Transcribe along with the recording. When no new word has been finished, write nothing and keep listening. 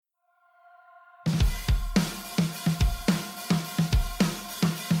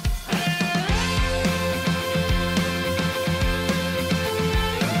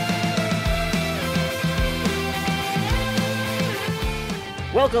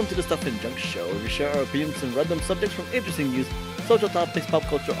Welcome to the Stuff and Junk Show, where we share our opinions on random subjects from interesting news, social topics, pop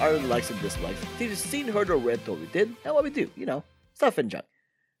culture, our likes and dislikes, things we've seen, heard, or read, what we did, and what we do, stuff and junk.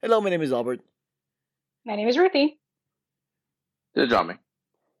 Hello, my name is Albert. My name is Ruthie. This is Johnny.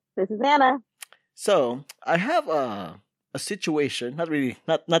 This is Anna. So, I have a situation,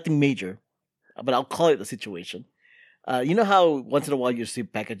 nothing major, but I'll call it a situation. You know how once in a while you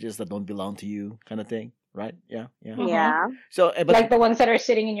receive packages that don't belong to you, kind of thing? Right? Yeah. Yeah. So, but Like the ones that are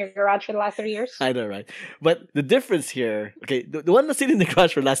sitting in your garage for the last 3 years. I know, right? But the difference here, okay, the one that's sitting in the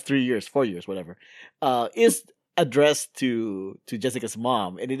garage for the last 3 years, 4 years, whatever, is addressed to Jessica's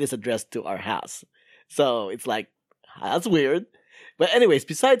mom, and it is addressed to our house. So it's like, that's weird. But anyways,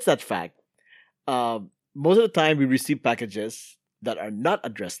 besides that fact, most of the time we receive packages that are not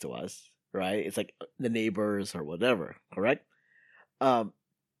addressed to us, right? It's like the neighbors or whatever, correct?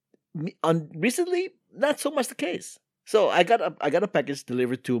 Recently, not so much the case. So I got a package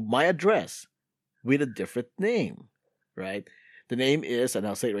delivered to my address with a different name, right? The name is, and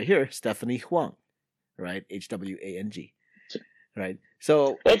I'll say it right here, Stephanie Huang, right? Hwang, right?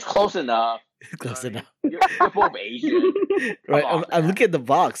 So it's close enough. Close enough. You're both Asian. Right? on, I'm man. looking at the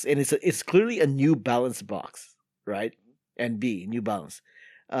box, and it's clearly a New Balance box, right? NB, New Balance.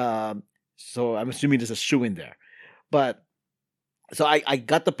 So I'm assuming there's a shoe in there, but. So I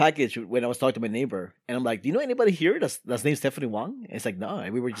got the package when I was talking to my neighbor, and I'm like, "Do you know anybody here that's named Stephanie Wang?" And it's like, "No."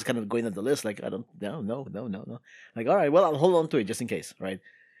 And we were just kind of going down the list, like, "I don't, no." Like, all right, well, I'll hold on to it just in case, right?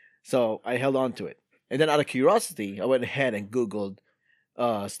 So I held on to it, and then out of curiosity, I went ahead and Googled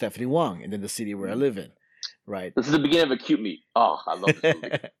Stephanie Wang, and then the city where I live in, right? This is the beginning of a cute meet. Oh, I love this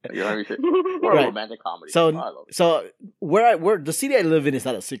movie. You know what I mean? What a Right. romantic comedy. So I love it. so where the city I live in is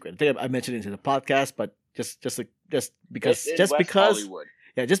not a secret. I think I mentioned it in the podcast, but just because It's in West Hollywood.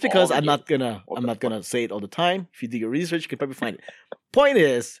 yeah, just because All I'm the not gonna say it all the time. If you do your research, you can probably find it. Point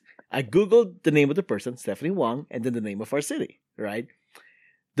is, I googled the name of the person, Stephanie Wang, and then the name of our city. Right.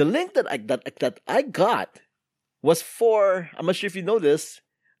 The link that I got was for, I'm not sure if you know this.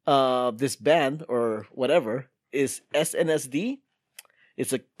 This band or whatever is SNSD.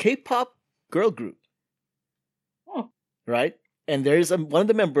 It's a K-pop girl group. Oh. Right. And there's one of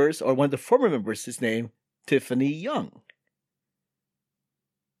the members, or one of the former members, is named Tiffany Young.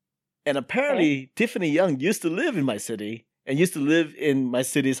 And apparently, Tiffany Young used to live in my city and used to live in my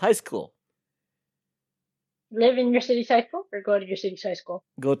city's high school. Live in your city's high school or go to your city's high school?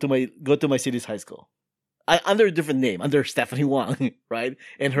 Go to my city's high school. Under a different name, under Stephanie Wang, right?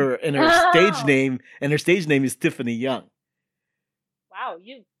 And her stage name is Tiffany Young.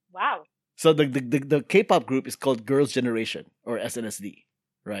 Wow. So the K-pop group is called Girls' Generation, or SNSD,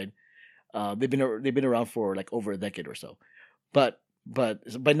 right? They've been around for like over a decade or so, but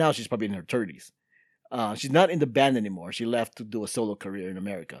by now she's probably in her 30s. She's not in the band anymore. She left to do a solo career in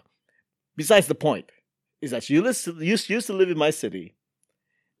America. Besides the point is that she used to live in my city,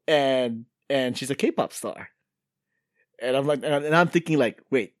 and she's a K-pop star. And I'm like, and I'm thinking like,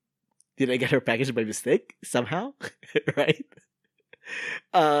 wait, did I get her package by mistake somehow, right?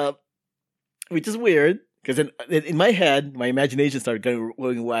 Which is weird, because in my head, my imagination started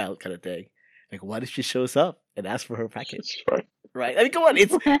going wild, kind of thing. Like, what if she shows up and asks for her package? Right. Right? I mean, come on,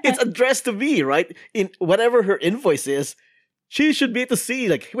 it's addressed to me, right? In whatever her invoice is, she should be able to see,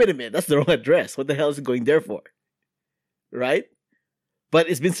 like, wait a minute, that's the wrong address. What the hell is it going there for? Right? But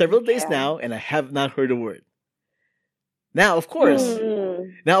it's been several days now, and I have not heard a word. Now, of course,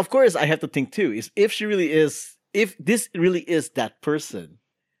 I have to think too, is if this really is that person,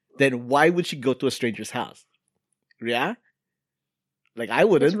 then why would she go to a stranger's house? Yeah? Like, I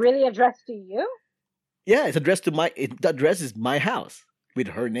wouldn't. It's really addressed to you? Yeah, it's addressed to the address is my house with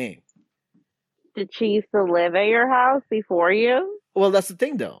her name. Did she used to live at your house before you? Well, that's the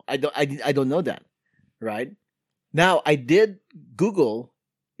thing though. I don't know that. Right? Now, I did Google,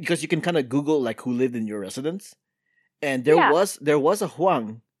 because you can kind of Google like who lived in your residence. And there was a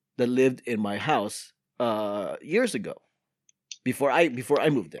Huang that lived in my house years ago. Before I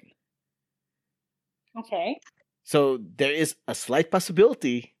moved in. Okay. So there is a slight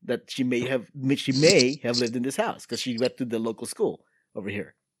possibility that she may have lived in this house because she went to the local school over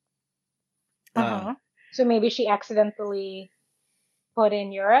here. So maybe she accidentally put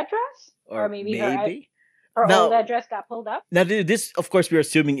in your address? Or maybe her old address got pulled up? Now this, of course, we're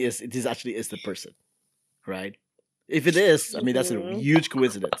assuming is the person, right? If it is, I mean, that's a huge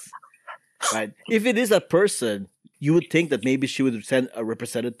coincidence, right? If it is a person, you would think that maybe she would send a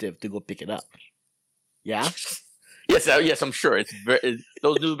representative to go pick it up. Yeah? Yes, I'm sure.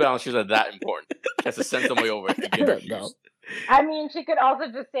 Those New Balance shoes are that important. Has to send somebody over to give it. No. I mean, she could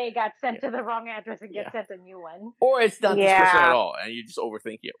also just say got sent to the wrong address and get sent a new one. Or it's not this person at all, and you just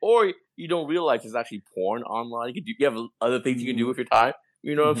overthink it. Or you don't realize there's actually porn online. You have other things you can do with your time.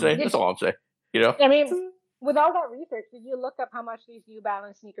 You know what I'm saying? That's all I'm saying. You know? I mean, with all that research, did you look up how much these New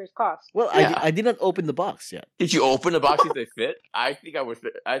Balance sneakers cost? Well, I did not open the box yet. Did you open the box, see if they fit? I think I would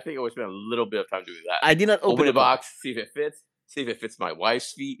spend a little bit of time doing that. I did not open the box, see if it fits. See if it fits my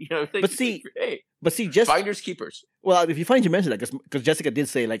wife's feet. You know what I'm saying? But see, just finders keepers. Well, if you find you mentioned that, because Jessica did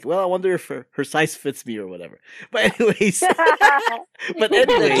say like, well, I wonder if her size fits me or whatever. But anyways, I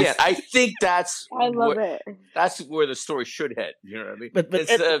think that's I love it. That's where the story should head. You know what I mean? But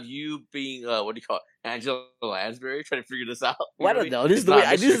instead of you being what do you call it, Angela Lansbury trying to figure this out. I don't know. This is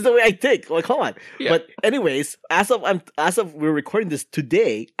the way I think. Like, come on. Yeah. But anyways, as of we're recording this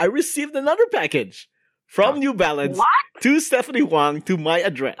today, I received another package from New Balance to Stephanie Wong to my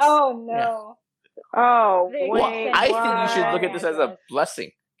address. Oh no. Yeah. Oh, I think you should look at this as a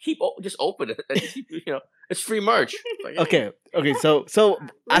blessing. Just open it. It's free merch. Okay. So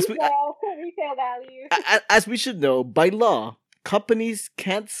as retail value. As we should know, by law, companies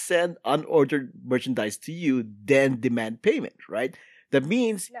can't send unordered merchandise to you, then demand payment. Right? That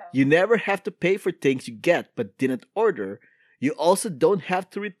means you never have to pay for things you get but didn't order. You also don't have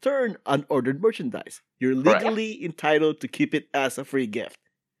to return unordered merchandise. You're legally entitled to keep it as a free gift.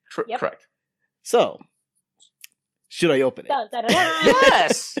 Correct. So, should I open it?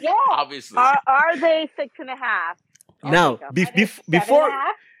 Yes. Yeah. Obviously. Are they 6.5? Now,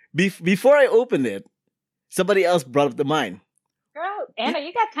 before I open it, somebody else brought up the mine. Girl, Anna,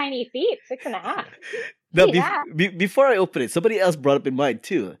 you got tiny feet. 6.5. No, before I open it, somebody else brought up in mind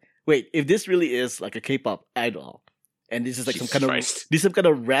too. Wait, if this really is like a K-pop idol, and this is like some kind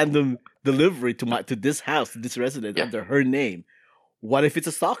of random delivery to this house, to this resident under her name, what if it's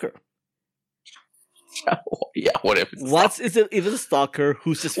a stalker? Yeah, what if it's if it's a stalker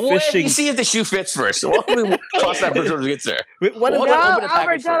who's just fishing? You see if the shoe fits first. What if we cross that bridge when it gets there? Don't open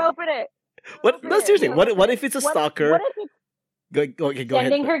it. No, seriously. What if it's a stalker? What if it's go ahead.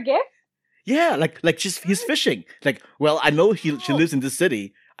 Sending her gift? Yeah, he's fishing. Like, well, I know she lives in this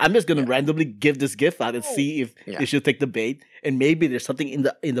city. I'm just gonna randomly give this gift out and see if she'll take the bait. And maybe there's something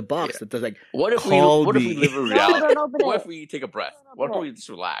in the box that does like. What if we live in reality? What if we take a breath? What if we just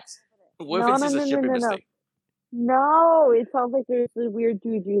relax? What if it's just a shipping mistake? No, it sounds like there's a weird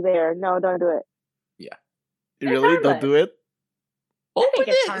juju there. No, don't do it. Yeah. Really? Don't do it? I think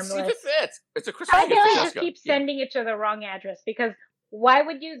it's harmless. See if it fits. It's a Christmas gift. I just keep sending it to the wrong address because why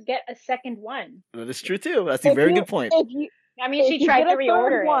would you get a second one? That is true too. That's a very good point. She tried to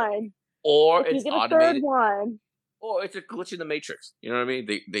reorder it. Or it's automated. Third one. Or it's a glitch in the matrix. You know what I mean?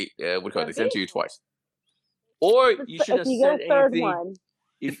 They send it to you twice. Or you should have said anything.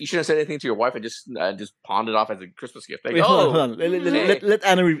 You shouldn't have said anything to your wife and just pawned it off as a Christmas gift. Like, hold on. Let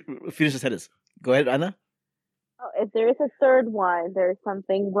Anna finish the sentence. Go ahead, Anna. Oh, if there is a third one, there's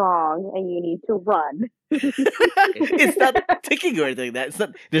something wrong, and you need to run. It's not ticking or anything. It's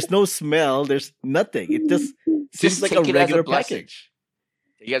not. There's no smell. There's nothing. It just seems like a regular package.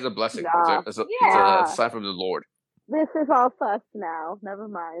 He has a blessing. It's a sign from the Lord. This is all sus now. Never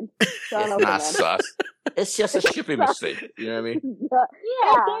mind. It's not sus. It's just a shipping mistake. You know what I mean? Yeah.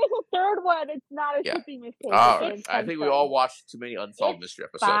 If there's a third one, it's not a shipping mistake. All right. I think we all watched too many unsolved mystery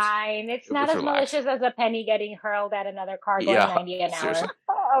episodes. Fine. It's not as malicious as a penny getting hurled at another car going 90 an hour.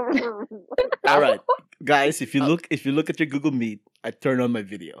 All right, guys. If you look at your Google Meet, I turn on my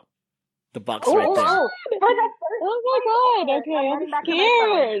video. The box right there. Oh my god! Okay, I'm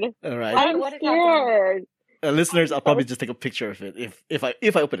scared. All right. I'm scared. Listeners, I'll probably just take a picture of it if I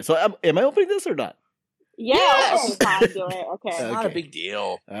open it. So am I opening this or not? Yes. Do it. Okay. Not a big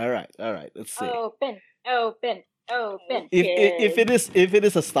deal. All right. Let's see. Open. If it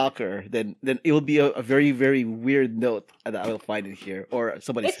is a stalker, then it will be a very, very weird note that I will find in here or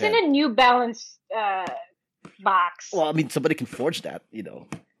somebody's. It's in a New Balance box. Well, I mean, somebody can forge that, you know.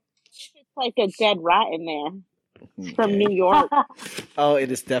 It's like a dead rat in there. It's from New York. Oh,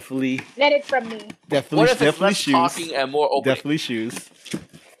 it is definitely. Let it from me. Definitely shoes. Talking and more opening? Definitely shoes.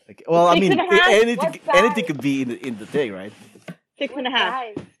 Okay. Well, I mean, anything could be in the thing, right?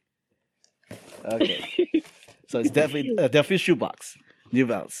 6.5. Okay. So it's definitely a shoebox. New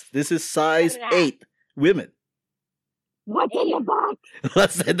Balance. This is size 8, women. What's in the box?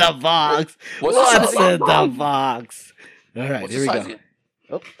 What's in the box? What's in the box? All right, here we go.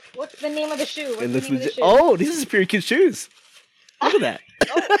 Oh. What's the name of the shoe? Oh, this is pretty cute shoes. Look at that.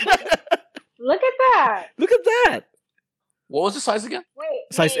 Look at that. Look at that. What was the size again? Wait.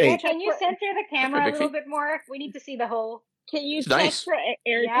 Size 8. Can you center the camera a little bit more? We need to see the whole. Can you check for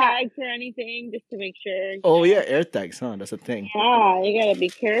air tags or anything just to make sure? Oh yeah, air tags, huh? That's a thing. Yeah, you gotta be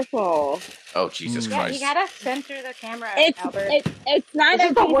careful. Oh Jesus Christ! You gotta center the camera. It's not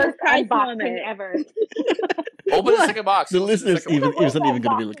the worst unboxing ever. Open the second box. The listeners isn't even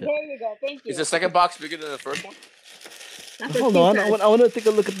gonna be looking. There you go. Thank you. Is the second box bigger than the first one? Hold on, I want to take a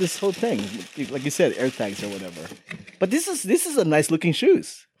look at this whole thing. Like you said, air tags or whatever. But this is a nice looking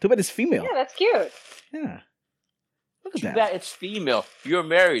shoes. Too bad it's female. Yeah, that's cute. Yeah. Look at Too that. bad it's female. You're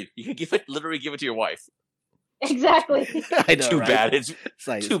married. You can literally give it to your wife. Exactly. I know, Too right?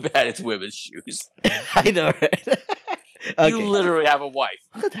 bad it's women's shoes. I know, right? Okay. You literally have a wife.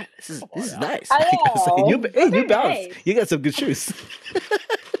 Look at that. This is nice. I know. New Balance. Nice. You got some good shoes.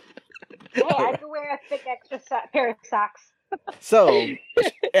 Hey, I could wear a thick extra pair of socks. So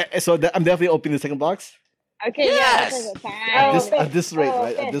I'm definitely opening the second box. Okay, yes. At this rate,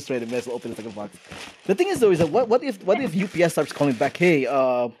 right? At this rate, I may as well open the second box. The thing is, though, is that what if UPS starts calling back? Hey,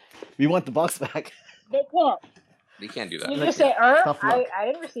 we want the box back. They can't. They can't do that. You just say, I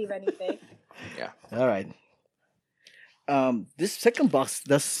didn't receive anything. Yeah. All right. This second box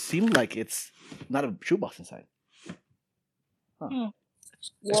does seem like it's not a shoebox inside. Huh.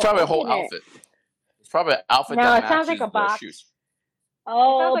 It's probably a whole outfit. It's probably an outfit No, that it sounds matches like a box. shoes.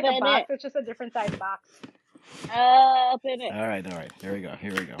 Oh, it sounds like a box. It's just a different size box. Open it. All right. Here we go.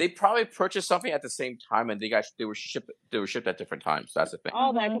 They probably purchased something at the same time, and they were shipped at different times. That's the thing.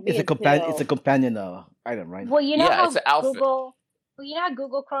 Oh, that could be It's a companion item, right? Well, you know how it's an outfit.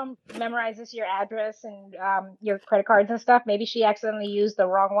 Google Chrome memorizes your address and your credit cards and stuff. Maybe she accidentally used the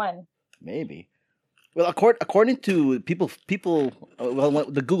wrong one. Maybe. Well, according to people,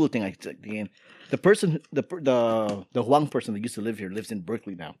 the Google thing I checked again, the person, the Huang person that used to live here lives in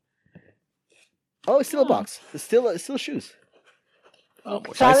Berkeley now. Oh, it's still a box. It's still shoes. Oh,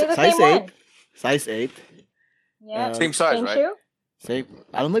 Probably the same one. Size 8. Yeah. Same size, Same right? shoe? Same.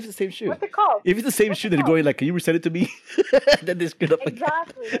 I don't know if it's the same shoe. What's it called? If it's the same shoe, then you're going like, can you resend it to me? Then they screwed up.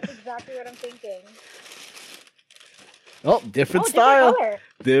 Exactly. That's exactly what I'm thinking. Oh, different style. Color.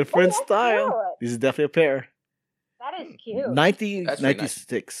 Different that's style. cute. This is definitely a pair. That is cute. 96.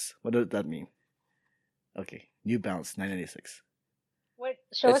 Nice. What does that mean? Okay. New Balance 996. What?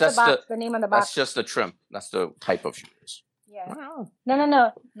 Show us the box. The name on the box. That's just the trim. That's the type of shoes. Yeah. No.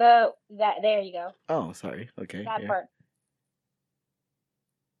 There you go. Oh, sorry. Okay. That part.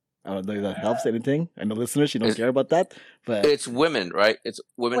 I don't know if that helps anything. I know listeners, you don't care about that, but it's women, right? It's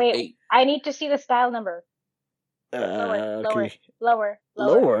women. Wait, 8. I need to see the style number. okay. Lower.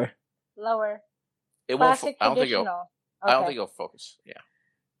 It won't. Classic, I don't think it'll. traditional. I don't think it'll focus. Yeah.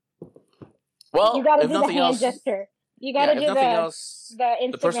 Well, you gotta if do the nothing hand else, gesture. You gotta do the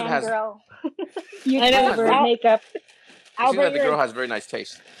Instagram person has- girl. YouTuber makeup. I see that the girl has very nice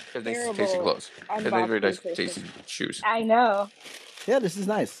taste. Because they tasty clothes. Because they very nice tasty shoes. I know. Yeah, this is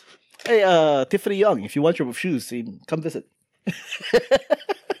nice. Hey, Tiffany Young, if you want your shoes, come visit.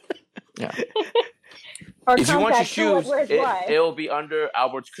 Yeah. Or if you want your shoes, it will be under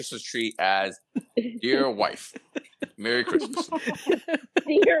Albert's Christmas tree as Dear Wife. Merry Christmas.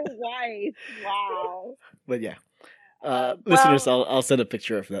 Dear wife. Wow. But yeah. Listeners, I'll send a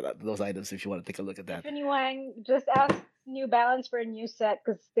picture of those items if you want to take a look at that. Tiffany Wang, just ask New Balance for a new set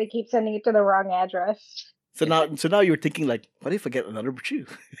because they keep sending it to the wrong address. So now you're thinking like, what if I get another shoe?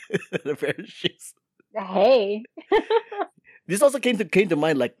 Another pair of shoes. Hey. This also came to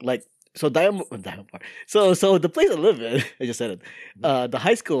mind like so Diamond Bar. So the place I live in, I just said it. The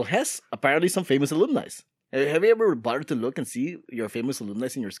high school has apparently some famous alumni. Have you ever bothered to look and see your famous alumni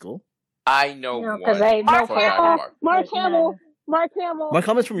in your school? I know one. Because I know Mark Hamill. Mark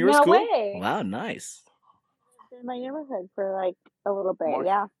Hamill's from your school? Way. Wow, nice. In my neighborhood for like a little bit, Mark.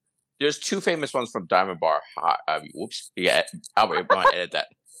 yeah. There's 2 famous ones from Diamond Bar. Whoops. Yeah, Albert, you're going to edit that.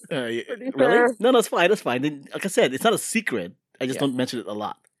 Really? No, it's fine. That's fine. Like I said, it's not a secret. I just don't mention it a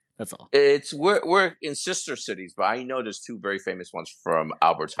lot. That's all. We're in sister cities, but I know there's 2 very famous ones from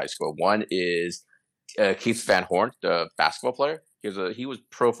Albert's high school. One is Keith Van Horn, the basketball player. He was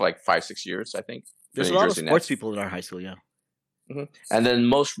pro for like 5-6 years, I think. There's a lot of sports people in our high school, yeah. Mm-hmm. And then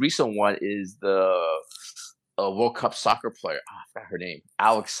most recent one is the World Cup soccer player. Oh, I forgot her name.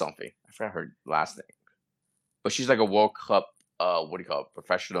 Alex something. I forgot her last name. But she's like a World Cup,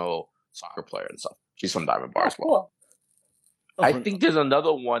 professional soccer player and stuff. She's from Diamond Bar as well. Cool. I think there's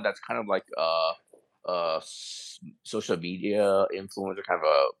another one that's kind of like social media influencer, kind of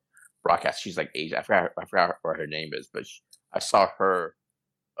a broadcast. She's like Asian. I forgot what her name is, but I saw her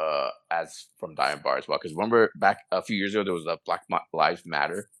as from Diamond Bar as well. Because remember back a few years ago there was a Black Lives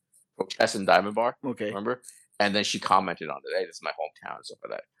Matter protest in Diamond Bar. Okay. Remember? And then she commented on it. Hey, this is my hometown and stuff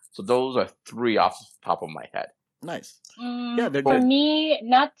like that. So those are 3 off the top of my head. Nice. Yeah, they're for good. me,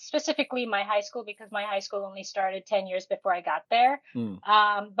 not specifically my high school because my high school only started 10 years before I got there.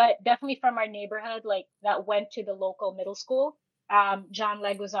 But definitely from our neighborhood, like that went to the local middle school. John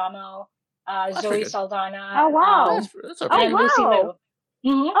Leguizamo, Zoe Saldana. Oh wow! That's a and Lucy Liu.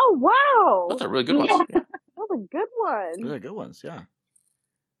 Mm-hmm. Oh wow! Those are really good ones. Yeah. Those are good ones. Those are good ones. Yeah.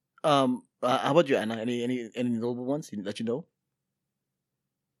 How about you, Anna? Any notable ones that you know?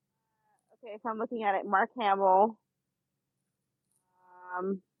 Okay, so I'm looking at it. Mark Hamill.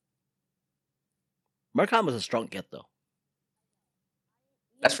 Mark Hamill's a strong get though.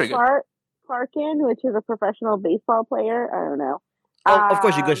 That's pretty good. Clarkin, which is a professional baseball player. I don't know. Oh, of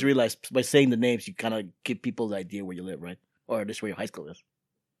course, you guys realize by saying the names, you kind of give people the idea where you live, right? Or just where your high school is.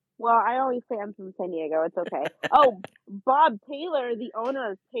 Well, I always say I'm from San Diego. It's okay. Oh, Bob Taylor, the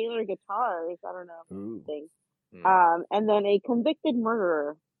owner of Taylor Guitars. I don't know. Thing. And then a convicted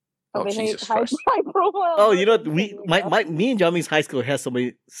murderer. Oh, Jesus Christ. High profile. Oh, you know what? Me and Jami's high school has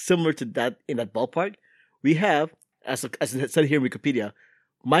somebody similar to that in that ballpark. We have, as it said here in Wikipedia,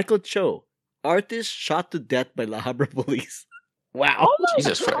 Michael Cho, artist shot to death by La Habra police. Wow. Oh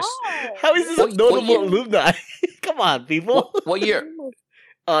Jesus Christ. How is this a notable alumni? Come on, people. What year?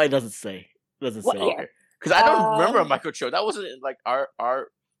 It doesn't say. Because I don't remember Michael Cho. That wasn't in like our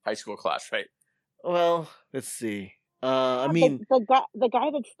high school class, right? Well, let's see. I mean, the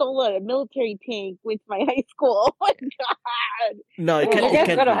guy that stole a military tank went to my high school. Oh my god! No, it can't. You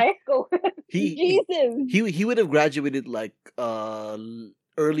guys go to high school. Jesus. He would have graduated like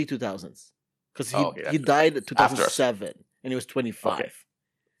early 2000s because he died in 2007 and he was 25.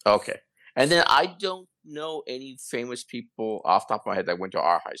 Okay. And then I don't know any famous people off the top of my head that went to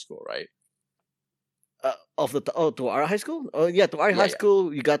our high school, right? To our high school? Oh yeah, to our high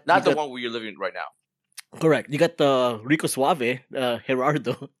school. You got the one where you're living right now. Correct. You got the Rico Suave,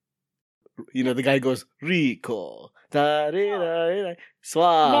 Gerardo. You know the guy goes Rico, Suave.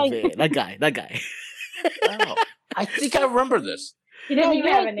 That guy. Oh, I think I remember this. He didn't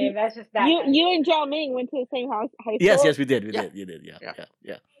even have a name. That's just that. You and Zhao Ming went to the same high school. Yes, we did. You did. Yeah. Is that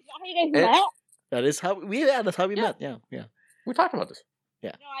how you guys met? That is how we. Yeah, that's how we met. Yeah. We talked about this.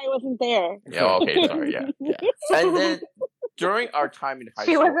 Yeah. No, I wasn't there. Yeah. Okay. Sorry. Yeah. And then during our time in high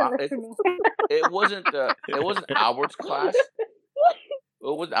school, it wasn't Albert's class.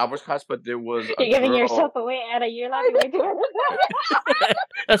 It wasn't Albert's class, but there was. You're giving yourself away, Anna. You're not going to do it.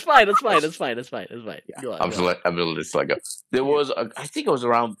 That's fine. Yeah. Go on. I'm gonna just let go. There was I think it was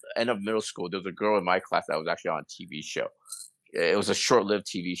around the end of middle school. There was a girl in my class that was actually on a TV show. It was a short-lived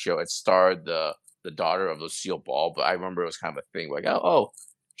TV show. It starred the daughter of Lucille Ball, but I remember it was kind of a thing like,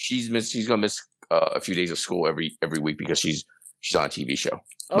 she's gonna miss a few days of school every week because she's on a TV show.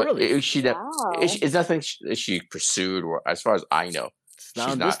 Oh, but really? It's nothing she pursued, or as far as I know, she's not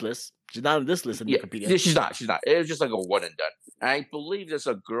on this list. She's not on this list in Wikipedia. Yeah, she's not. It was just like a one and done. And I believe there's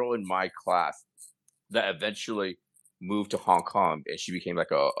a girl in my class that eventually moved to Hong Kong, and she became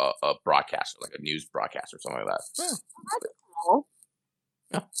like a broadcaster, like a news broadcaster, or something like that. That's cool.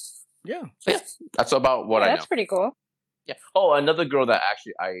 Yeah. So, that's about what I know. That's pretty cool. Yeah. Oh, another girl that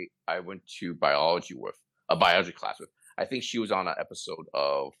actually I went to biology class with. I think she was on an episode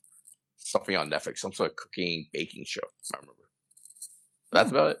of something on Netflix, some sort of cooking, baking show. I remember.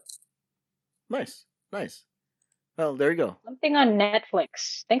 That's about it. Nice. Well, there you go. Something on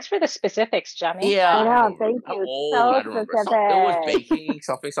Netflix. Thanks for the specifics, Johnny. Yeah. I know. Thank you. I don't remember. It was baking,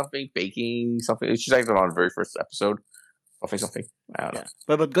 something. She's like on the very first episode. Something. I don't know.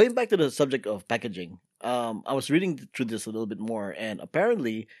 But going back to the subject of packaging, I was reading through this a little bit more, and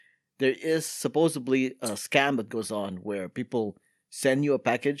apparently there is supposedly a scam that goes on where people send you a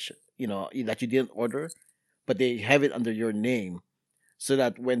package, that you didn't order, but they have it under your name, so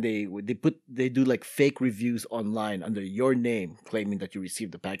that when they do like fake reviews online under your name, claiming that you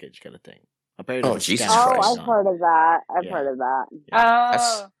received the package, kind of thing. Apparently, Jesus Christ! I've heard of that.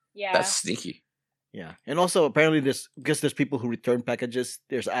 Yeah. That's sneaky. Yeah, and also apparently because there's people who return packages,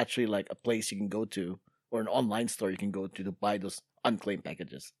 there's actually like a place you can go to or an online store you can go to buy those unclaimed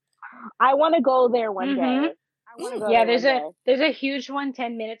packages. I want to go there one day. There's a huge one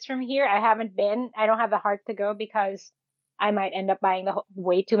 10 minutes from here. I haven't been. I don't have the heart to go because I might end up buying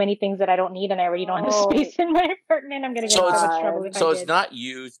way too many things that I don't need, and I already don't have space in my apartment. I'm gonna get in so much trouble. It's not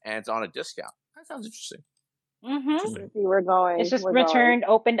used and it's on a discount. That sounds interesting. We're going. It's just returned,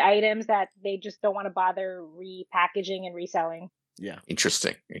 opened items that they just don't want to bother repackaging and reselling. Yeah.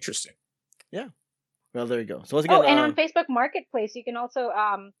 Interesting. Yeah. Well, there you go. So once again, and on Facebook Marketplace, you can also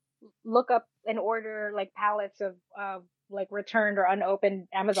look up and order like pallets of like returned or unopened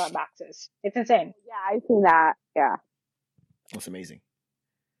Amazon boxes. It's insane. Yeah, I've seen that. Yeah. That's amazing.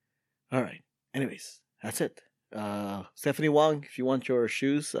 All right. Anyways, that's it. Stephanie Wong, if you want your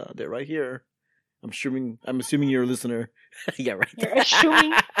shoes, they're right here. I'm assuming you're a listener. Yeah, right. You're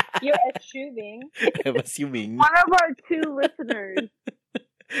assuming. You're assuming. I'm assuming. One of our 2 listeners.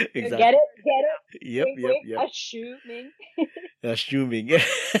 Exactly. Get it? Yep. Assuming. Assuming.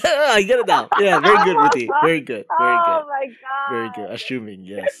 I get it now. Yeah, very good, Ruthie. Very good. Very good. Oh my god. Very good. Assuming,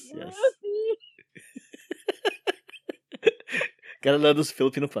 yes. Gotta love those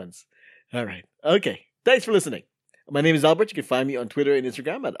Filipino puns. All right. Okay. Thanks for listening. My name is Albert. You can find me on Twitter and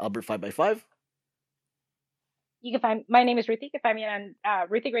Instagram at Albert5x5. You can find my name is Ruthie. You can find me on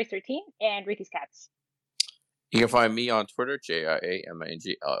Ruthie Grace 13 and Ruthie's Cats. You can find me on Twitter,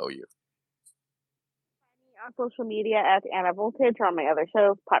 JIAMANGLOU. On social media at Anna Voltage or on my other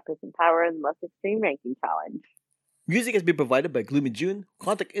shows, Poppers and Power and the Most Extreme Ranking Challenge. Music has been provided by Gloomy June.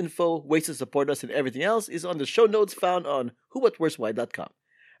 Contact info, ways to support us, and everything else is on the show notes found on whowhatwhereswhy.com.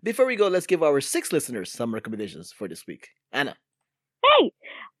 Before we go, let's give our 6 listeners some recommendations for this week. Anna. Hey!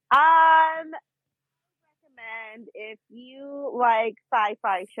 I recommend if you like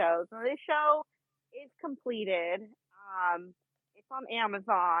sci-fi shows. Now, this show is completed. It's on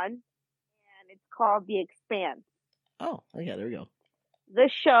Amazon, and it's called The Expanse. Oh, yeah, there we go. The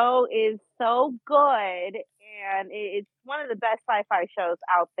show is so good, and it's one of the best sci-fi shows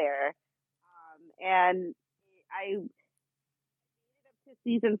out there. And I made it up to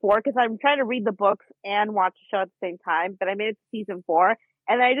season 4 because I'm trying to read the books and watch the show at the same time. But I made it to season 4,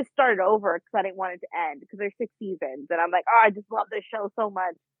 and I just started over because I didn't want it to end because there's 6 seasons, and I'm like, oh, I just love this show so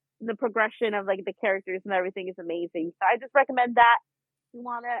much. And the progression of like the characters and everything is amazing. So I just recommend that.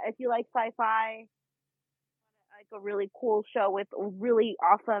 If you like sci-fi, like a really cool show with really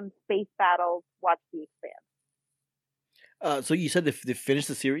awesome space battles, watch The Expanse. So you said they finished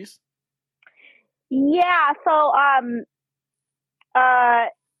the series? Yeah, so like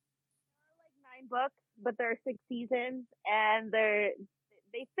 9 books, but there are 6 seasons, and they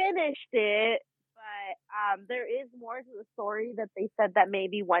finished it, but there is more to the story that they said that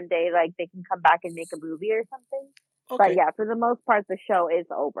maybe one day like they can come back and make a movie or something. Okay. But yeah, for the most part, the show is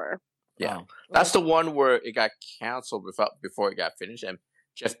over. Yeah, that's the one where it got canceled before it got finished, and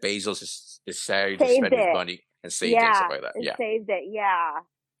Jeff Bezos decided to spend his money and saved it and stuff like that. Yeah, saved it. Yeah,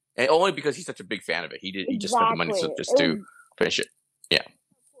 and only because he's such a big fan of it. He just spent the money just to finish it. Yeah,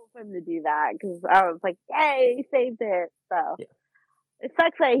 cool for him to do that because I was like, "Yay, he saved it!" So it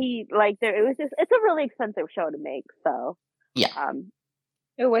sucks that it's a really expensive show to make. So yeah.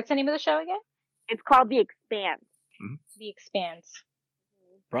 What's the name of the show again? It's called The Expanse. Mm-hmm. The Expanse.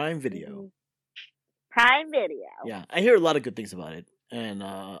 Prime Video. Prime Video. Yeah, I hear a lot of good things about it, and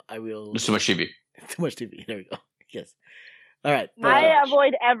I will. There's too much TV. Too much TV. There we go. Yes. All right. I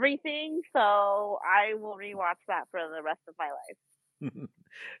avoid everything, so I will rewatch that for the rest of my life.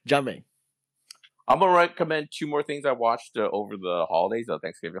 John May. I'm gonna recommend 2 more things I watched over the holidays, the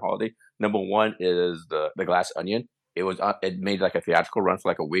Thanksgiving holiday. Number 1 is the Glass Onion. It made like a theatrical run for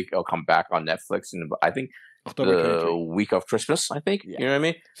like a week. It'll come back on Netflix, and I think October the week of Christmas. I think you know what I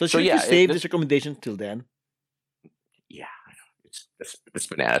mean. So you save this recommendation till then? Yeah, it's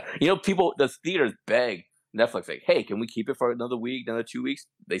banana. People, the theaters beg Netflix like, "Hey, can we keep it for another week, another 2 weeks?"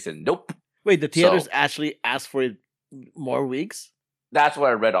 They said nope. Wait, the theaters actually asked for it more weeks? That's what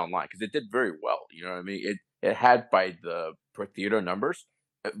I read online because it did very well. You know what I mean? It had by the per theater numbers.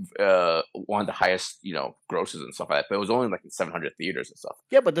 One of the highest, grosses and stuff like that. But it was only like in 700 theaters and stuff.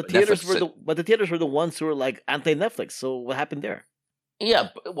 Yeah, but the theaters were the ones who were like anti-Netflix. So what happened there? Yeah,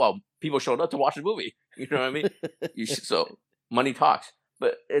 people showed up to watch the movie. You know what I mean? So money talks.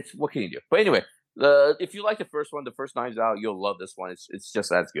 But what can you do? But anyway, if you like the first one, the first Knives Out, you'll love this one. It's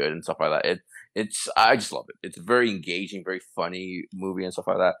just as good and stuff like that. I just love it. It's a very engaging, very funny movie and stuff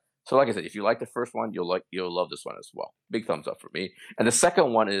like that. So like I said, if you like the first one, you'll love this one as well. Big thumbs up for me. And the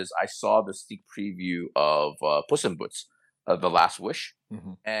second one is I saw the sneak preview of Puss in Boots, The Last Wish,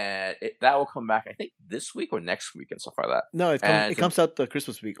 and that will come back I think this week or next week and stuff like that. No, it comes out the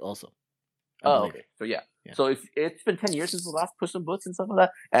Christmas week also. Oh, okay. So yeah. So if it's been 10 years since the last Puss in Boots and stuff like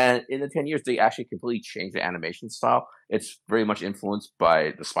that, and in the 10 years they actually completely changed the animation style. It's very much influenced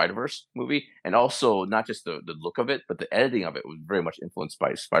by the Spider-Verse movie, and also not just the look of it, but the editing of it was very much influenced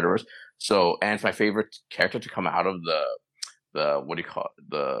by Spider-Verse. So, and it's my favorite character to come out of the what do you call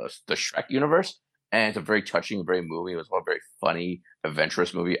it, the Shrek universe, and it's a very touching, very moving. It was a very funny,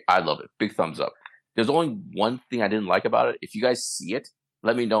 adventurous movie. I love it. Big thumbs up. There's only one thing I didn't like about it. If you guys see it,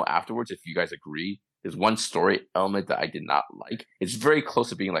 let me know afterwards if you guys agree. There's one story element that I did not like. It's very close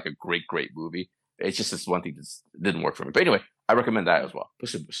to being like a great, great movie. It's just this one thing that didn't work for me. But anyway, I recommend that as well.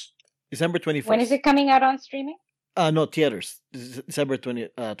 Puss in Boots. December 21st. When is it coming out on streaming? No, theaters. December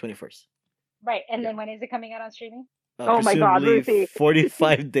 21st. Right. And then when is it coming out on streaming? Oh my God, Presumably Ruthie.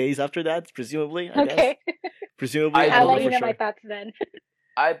 45 days after that, presumably, I guess. Okay. Presumably, I I I'll don't let know you for know my sure. thoughts then.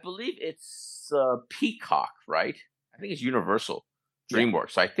 I believe it's Peacock, right? I think it's Universal Yeah.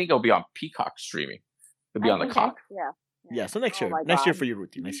 DreamWorks. So I think it'll be on Peacock streaming. It'll be on the Okay. cock. Yeah, so next Oh year. my Next year God. for you,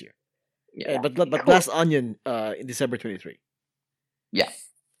 Ruthie. Next year. Yeah. But Cool. Glass Onion in December 23. Yeah.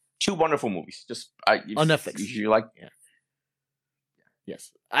 Two wonderful movies. Just On Netflix. You like?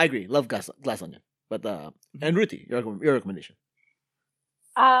 Yes, I agree. Love Glass Onion. But and Ruthie, your recommendation.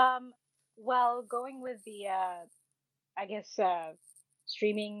 Well, going with the I guess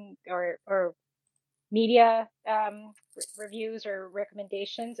streaming or media reviews or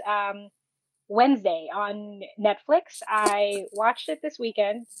recommendations. Wednesday on Netflix. I watched it this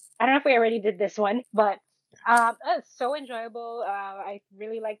weekend. I don't know if we already did this one, but it's so enjoyable. I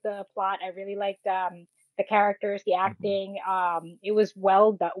really liked the plot. I really liked the characters, the acting. It was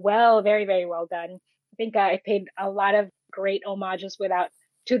well done, very, very well done. I think it paid a lot of great homages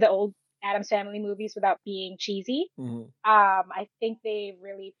to the old Addams Family movies without being cheesy. Mm-hmm. I think they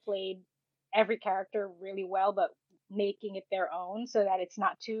really played every character really well, but making it their own so that it's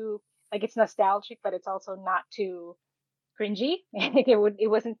not too it's nostalgic, but it's also not too cringy. It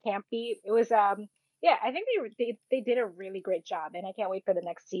wasn't campy. It was yeah, I think they did a really great job, and I can't wait for the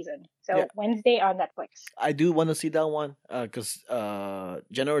next season. So Yeah. Wednesday on Netflix. I do want to see that one because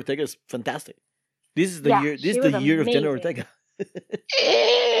Jenna Ortega is fantastic. This is the Yeah, year. This she is the was year of Jenna amazing. Ortega.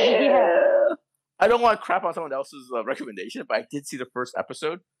 Yeah. I don't want to crap on someone else's recommendation, but I did see the first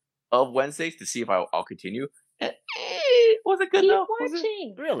episode of Wednesdays to see if I'll continue. Was it good Keep though? Was it?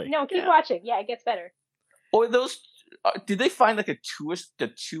 watching. Really? No, keep Yeah. watching. Yeah, it gets better. Or those? Did they find like the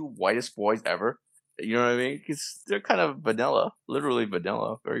two whitest boys ever? You know what I mean? Because they're kind of vanilla, literally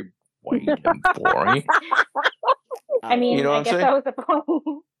vanilla, very white and boring. I mean, You know what I I'm guess saying? that was the point.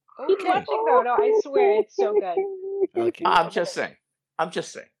 Keep Okay. watching though. No, I swear it's so good. Okay. I'm just saying.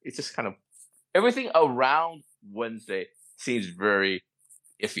 It's just kind of everything around Wednesday seems very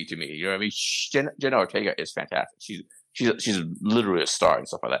iffy to me. You know what I mean? Jenna Ortega is fantastic. She's literally a star and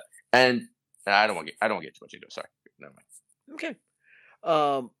stuff like that. And I don't want to get too much into it. Sorry, never mind. Okay.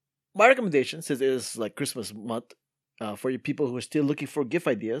 My recommendation, since it is like Christmas month, for you people who are still looking for gift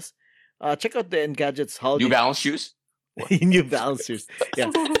ideas, check out the Engadget's holiday. New Balance shoes. New Balance shoes. Yeah.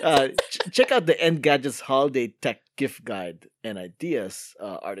 Check out the Engadget's holiday tech gift guide and ideas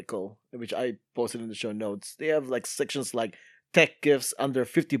article, which I posted in the show notes. They have like sections like tech gifts under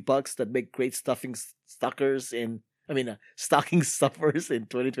 $50 that make great stocking stuffers in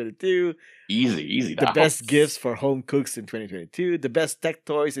 2022. Easy. The now. best gifts for home cooks in 2022. The best tech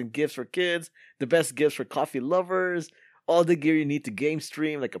toys and gifts for kids. The best gifts for coffee lovers. All the gear you need to game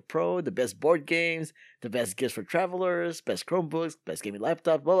stream like a pro. The best board games. The best gifts for travelers. Best Chromebooks. Best gaming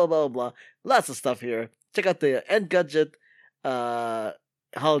laptop. Blah, blah, blah, blah. Lots of stuff here. Check out the Engadget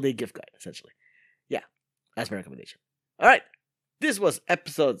holiday gift guide, essentially. Yeah, that's my recommendation. All right. This was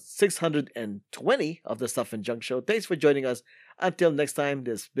episode 620 of the Stuff and Junk Show. Thanks for joining us. Until next time,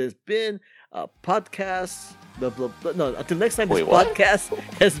 this has been a podcast. Blah, blah, blah. No, until next time, this podcast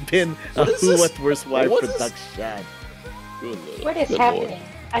has been a Who What Worst Wife production. What is Good happening? Lord.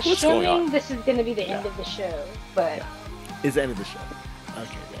 What's going Assuming on? this is going to be the end of the show, but It's the end of the show.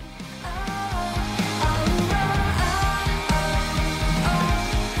 Okay, then.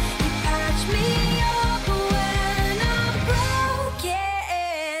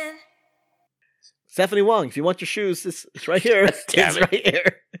 Stephanie Wong, if you want your shoes, it's right here. Damn It's it. right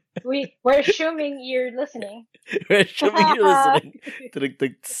here. we're assuming you're listening. We're assuming you're listening to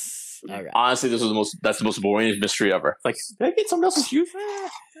the all right. Honestly, that's the most boring mystery ever. Like, did I get someone else's shoes?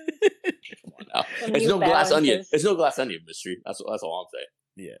 Come on now. Some It's New no glass onion. Balances. It's no glass onion mystery. That's all I'm saying.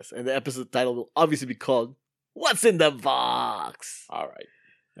 Yes, and the episode title will obviously be called "What's in the Box." All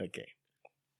right. Okay.